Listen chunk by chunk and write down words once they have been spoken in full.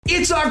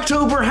It's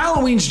October,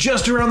 Halloween's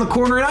just around the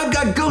corner, and I've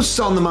got ghosts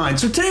on the mind.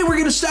 So today we're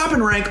gonna stop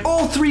and rank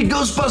all 3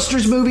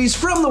 Ghostbusters movies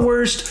from the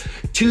worst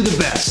to the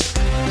best.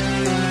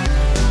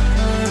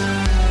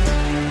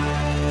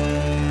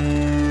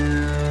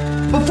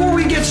 Before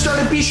we get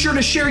started, be sure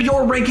to share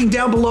your ranking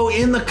down below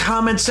in the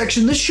comments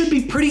section. This should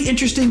be pretty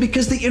interesting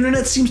because the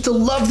internet seems to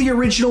love the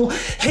original,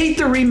 hate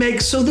the remake,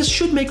 so this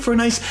should make for a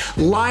nice,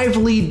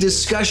 lively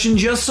discussion.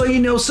 Just so you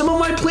know, some of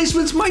my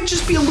placements might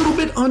just be a little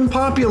bit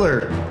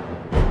unpopular.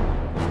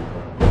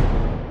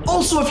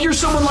 Also, if you're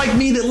someone like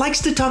me that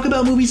likes to talk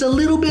about movies a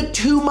little bit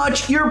too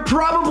much, you're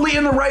probably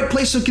in the right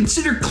place, so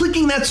consider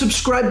clicking that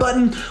subscribe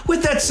button.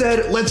 With that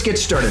said, let's get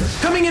started.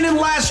 Coming in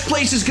last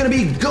place is gonna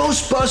be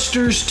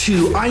Ghostbusters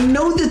 2. I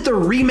know that the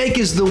remake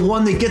is the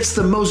one that gets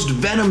the most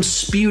venom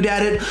spewed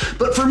at it,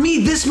 but for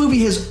me, this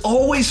movie has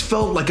always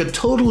felt like a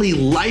totally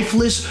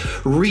lifeless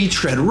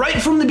retread.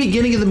 Right from the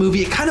beginning of the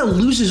movie, it kind of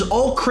loses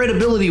all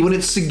credibility when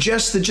it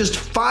suggests that just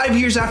 5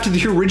 years after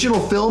the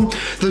original film,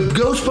 the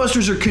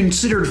Ghostbusters are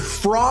considered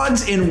frauds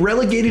and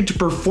relegated to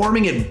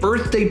performing at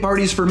birthday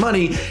parties for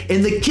money,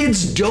 and the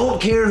kids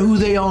don't care who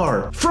they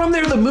are. From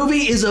there, the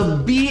movie is a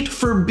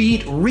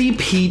beat-for-beat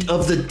repeat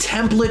of the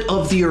template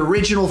of the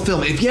original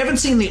film. If you haven't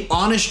seen the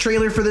Honest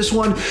trailer for this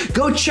one,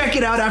 go check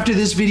it out after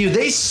this video.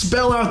 They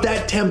spell out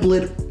that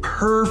template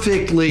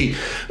perfectly.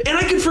 And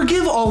I could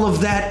forgive all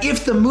of that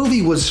if the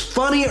movie was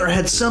funny or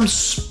had some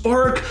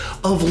spark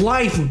of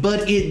life,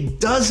 but it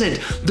doesn't.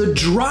 The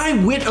dry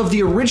wit of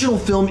the original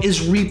film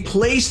is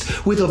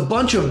replaced with a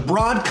bunch of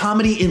broad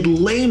comedy and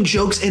lame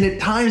jokes, and at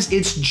times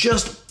it's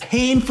just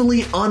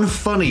painfully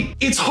unfunny.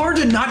 It's hard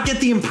to not get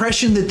the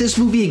impression that this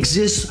movie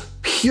exists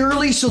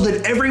purely so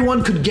that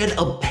everyone could get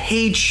a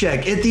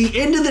paycheck. At the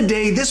end of the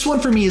day, this one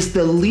for me is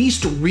the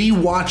least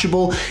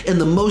rewatchable and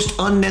the most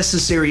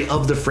unnecessary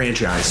of the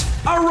franchise.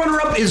 Our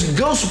runner-up is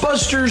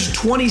Ghostbusters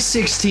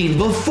 2016.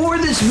 Before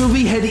this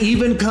movie had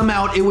even come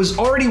out, it was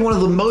already one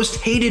of the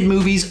most hated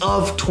movies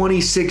of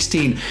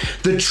 2016.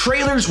 The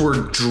trailers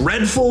were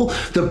dreadful,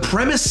 the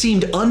premise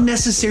seemed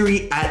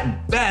unnecessary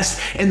at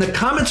best, and the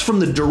comments from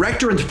the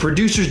director and the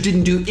producers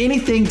didn't do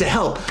anything to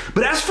help.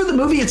 But as for the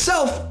movie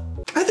itself,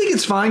 I think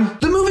it's fine.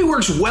 The movie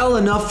works well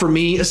enough for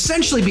me,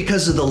 essentially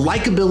because of the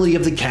likability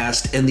of the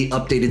cast and the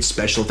updated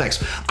special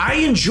effects. I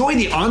enjoy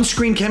the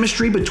on-screen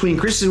chemistry between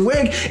Kristen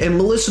Wiig and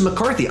Melissa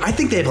McCarthy. I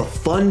think they have a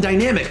fun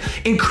dynamic.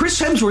 And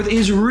Chris Hemsworth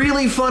is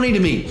really funny to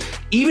me.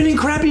 Even in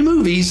crappy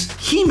movies,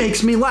 he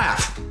makes me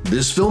laugh.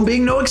 This film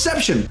being no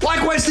exception.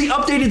 Likewise, the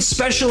updated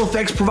special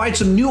effects provide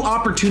some new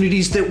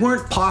opportunities that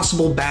weren't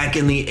possible back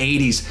in the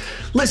 80s.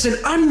 Listen,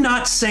 I'm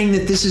not saying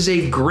that this is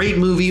a great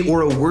movie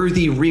or a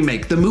worthy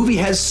remake. The movie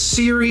has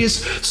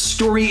serious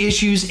story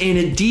issues and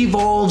it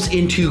devolves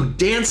into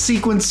dance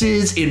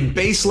sequences and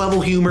base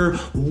level humor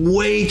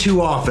way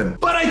too often.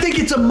 But I think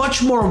it's a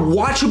much more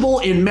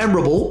watchable and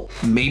memorable,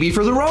 maybe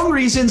for the wrong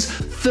reasons,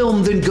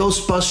 film than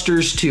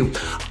Ghostbusters 2.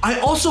 I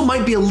also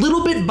might be a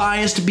little bit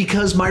biased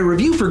because my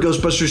review for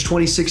Ghostbusters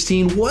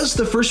 2016 was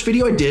the first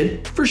video I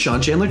did for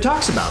Sean Chandler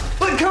Talks About.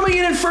 But coming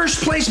in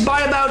first place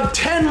by about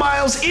 10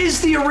 miles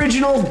is the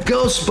original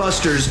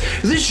Ghostbusters.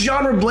 This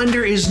genre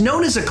blender is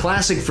known as a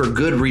classic for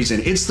good reason.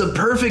 It's the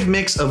perfect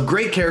mix of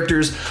great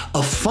characters,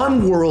 a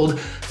fun world,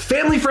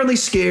 family-friendly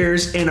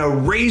scares, and a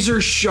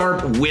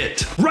razor-sharp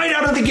wit. Right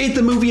out of the gate,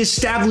 the movie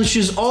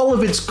establishes all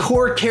of its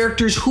core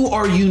characters who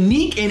are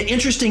unique and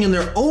interesting in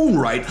their own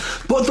right,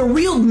 but the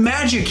real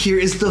magic here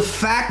is the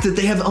fact that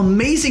they have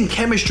amazing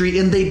chemistry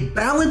and they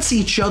balance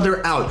each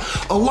other out.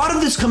 A lot of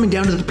this coming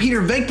down to the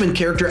Peter Venkman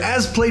character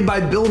as played by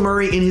Bill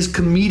Murray in his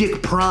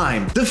comedic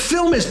prime. The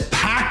film is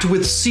packed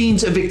with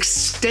scenes of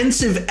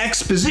extensive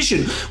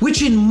exposition,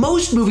 which in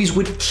most movies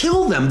would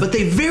kill them, but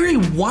they very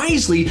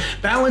wisely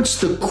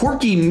balance the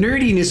quirky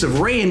nerdiness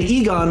of Ray and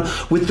Egon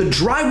with the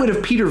dry wit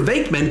of Peter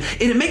Venkman,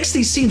 and it makes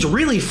these scenes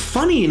really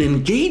funny and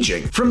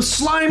engaging. From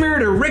Slimer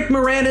to Rick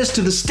Moranis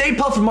to the Stay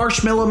Puft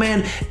Marshmallow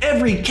Man,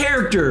 every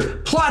character,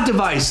 plot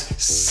device,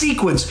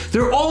 sequence,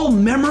 they're all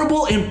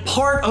memorable and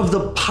part of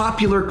the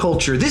popular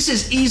culture. This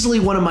is easily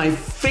one of my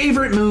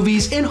favorite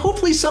movies, and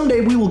hopefully someday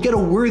we will get a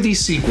worthy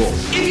sequel.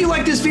 If you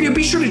like this video,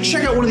 be sure to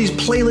check out one of these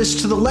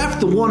playlists to the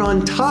left. The one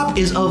on top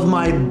is of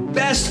my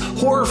best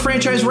horror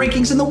franchise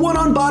rankings, and the one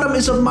on bottom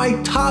is of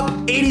my top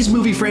 80s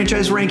movie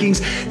franchise rankings.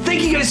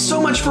 Thank you guys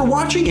so much for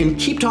watching, and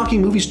keep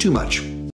talking movies too much.